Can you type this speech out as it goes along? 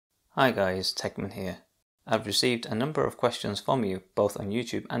Hi guys, Techman here. I've received a number of questions from you both on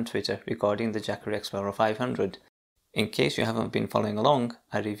YouTube and Twitter regarding the Jackery Explorer 500. In case you haven't been following along,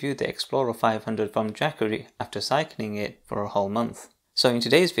 I reviewed the Explorer 500 from Jackery after cycling it for a whole month. So in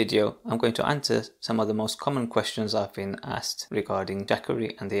today's video, I'm going to answer some of the most common questions I've been asked regarding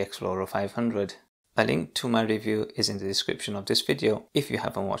Jackery and the Explorer 500. A link to my review is in the description of this video if you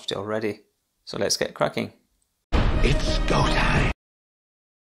haven't watched it already. So let's get cracking. It's go time!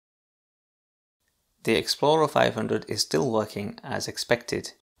 The Explorer 500 is still working as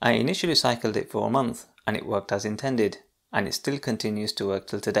expected. I initially cycled it for a month and it worked as intended, and it still continues to work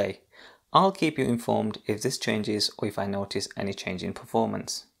till today. I'll keep you informed if this changes or if I notice any change in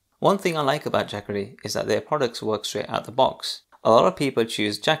performance. One thing I like about Jackery is that their products work straight out the box. A lot of people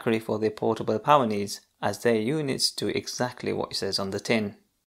choose Jackery for their portable power needs as their units do exactly what it says on the tin.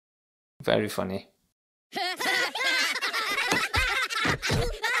 Very funny.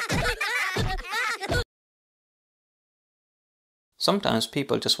 Sometimes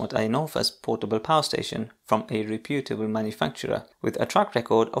people just want a no-fuss portable power station from a reputable manufacturer with a track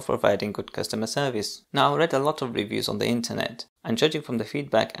record of providing good customer service. Now, I read a lot of reviews on the internet, and judging from the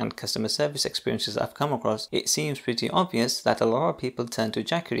feedback and customer service experiences I've come across, it seems pretty obvious that a lot of people turn to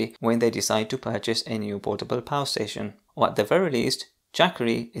Jackery when they decide to purchase a new portable power station. Or at the very least,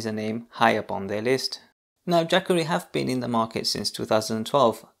 Jackery is a name high up on their list. Now, Jackery have been in the market since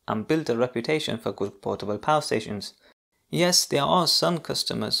 2012 and built a reputation for good portable power stations. Yes, there are some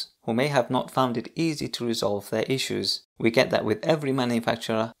customers who may have not found it easy to resolve their issues. We get that with every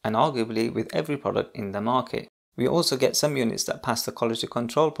manufacturer and arguably with every product in the market. We also get some units that pass the quality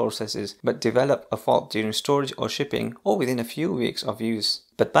control processes but develop a fault during storage or shipping or within a few weeks of use.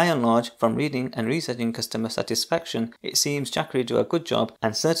 But by and large, from reading and researching customer satisfaction, it seems Jackery do a good job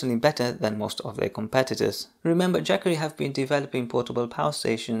and certainly better than most of their competitors. Remember, Jackery have been developing portable power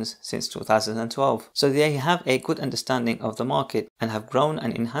stations since 2012, so they have a good understanding of the market and have grown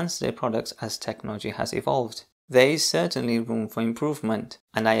and enhanced their products as technology has evolved. There is certainly room for improvement,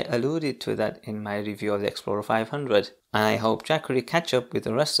 and I alluded to that in my review of the Explorer 500, and I hope Jackery catch up with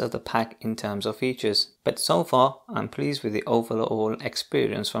the rest of the pack in terms of features. But so far, I'm pleased with the overall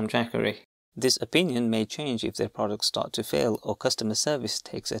experience from Jackery. This opinion may change if their products start to fail or customer service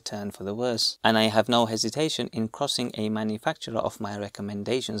takes a turn for the worse, and I have no hesitation in crossing a manufacturer off my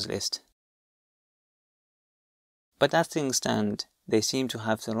recommendations list. But as things stand, they seem to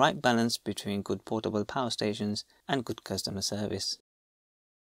have the right balance between good portable power stations and good customer service.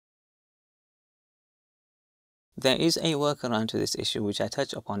 There is a workaround to this issue which I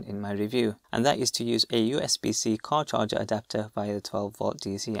touch upon in my review, and that is to use a USB-C car charger adapter via the 12-volt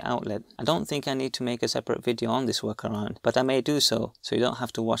DC outlet. I don't think I need to make a separate video on this workaround, but I may do so you don't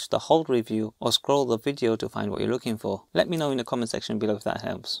have to watch the whole review or scroll the video to find what you're looking for. Let me know in the comment section below if that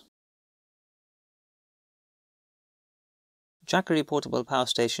helps. Jackery portable power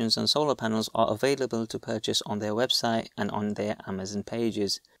stations and solar panels are available to purchase on their website and on their Amazon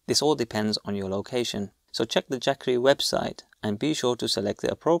pages. This all depends on your location. So check the Jackery website and be sure to select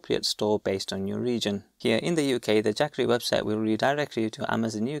the appropriate store based on your region. Here in the UK, the Jackery website will redirect you to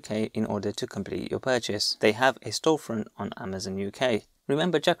Amazon UK in order to complete your purchase. They have a storefront on Amazon UK.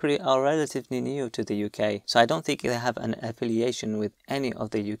 Remember, Jackery are relatively new to the UK, so I don't think they have an affiliation with any of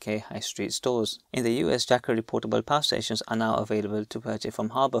the UK high street stores. In the US, Jackery portable power stations are now available to purchase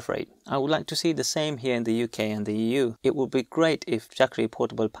from Harbour Freight. I would like to see the same here in the UK and the EU. It would be great if Jackery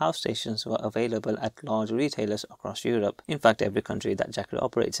portable power stations were available at large retailers across Europe, in fact every country that Jackery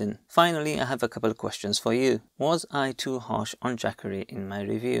operates in. Finally, I have a couple of questions for you. Was I too harsh on Jackery in my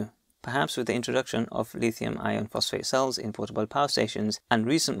review? Perhaps with the introduction of lithium iron phosphate cells in portable power stations and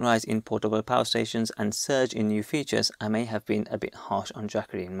recent rise in portable power stations and surge in new features, I may have been a bit harsh on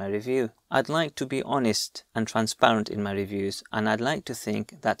Jackery in my review. I'd like to be honest and transparent in my reviews, and I'd like to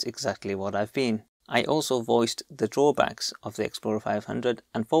think that's exactly what I've been. I also voiced the drawbacks of the Explorer 500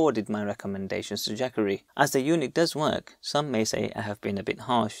 and forwarded my recommendations to Jackery. As the unit does work, some may say I have been a bit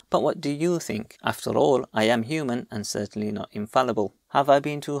harsh. But what do you think? After all, I am human and certainly not infallible. Have I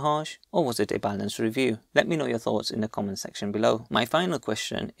been too harsh, or was it a balanced review? Let me know your thoughts in the comment section below. My final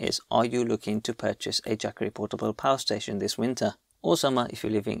question is, are you looking to purchase a Jackery portable power station this winter? Or summer if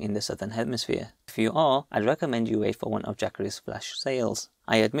you're living in the southern hemisphere. If you are, I'd recommend you wait for one of Jackery's flash sales.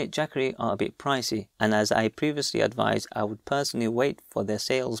 I admit Jackery are a bit pricey, and as I previously advised, I would personally wait for their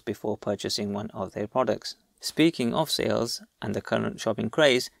sales before purchasing one of their products. Speaking of sales and the current shopping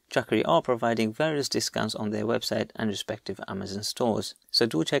craze, Jackery are providing various discounts on their website and respective Amazon stores. So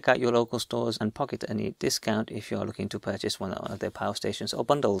do check out your local stores and pocket any discount if you are looking to purchase one of their power stations or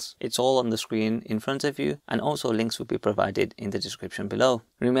bundles. It's all on the screen in front of you, and also links will be provided in the description below.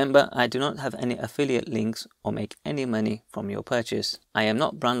 Remember, I do not have any affiliate links or make any money from your purchase. I am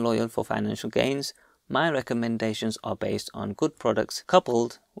not brand loyal for financial gains. My recommendations are based on good products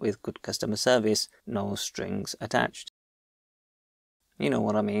coupled with good customer service, no strings attached. You know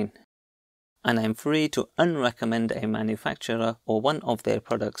what I mean. And I'm free to unrecommend a manufacturer or one of their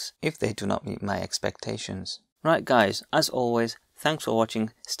products if they do not meet my expectations. Right guys, as always, thanks for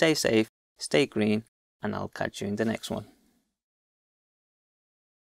watching, stay safe, stay green, and I'll catch you in the next one.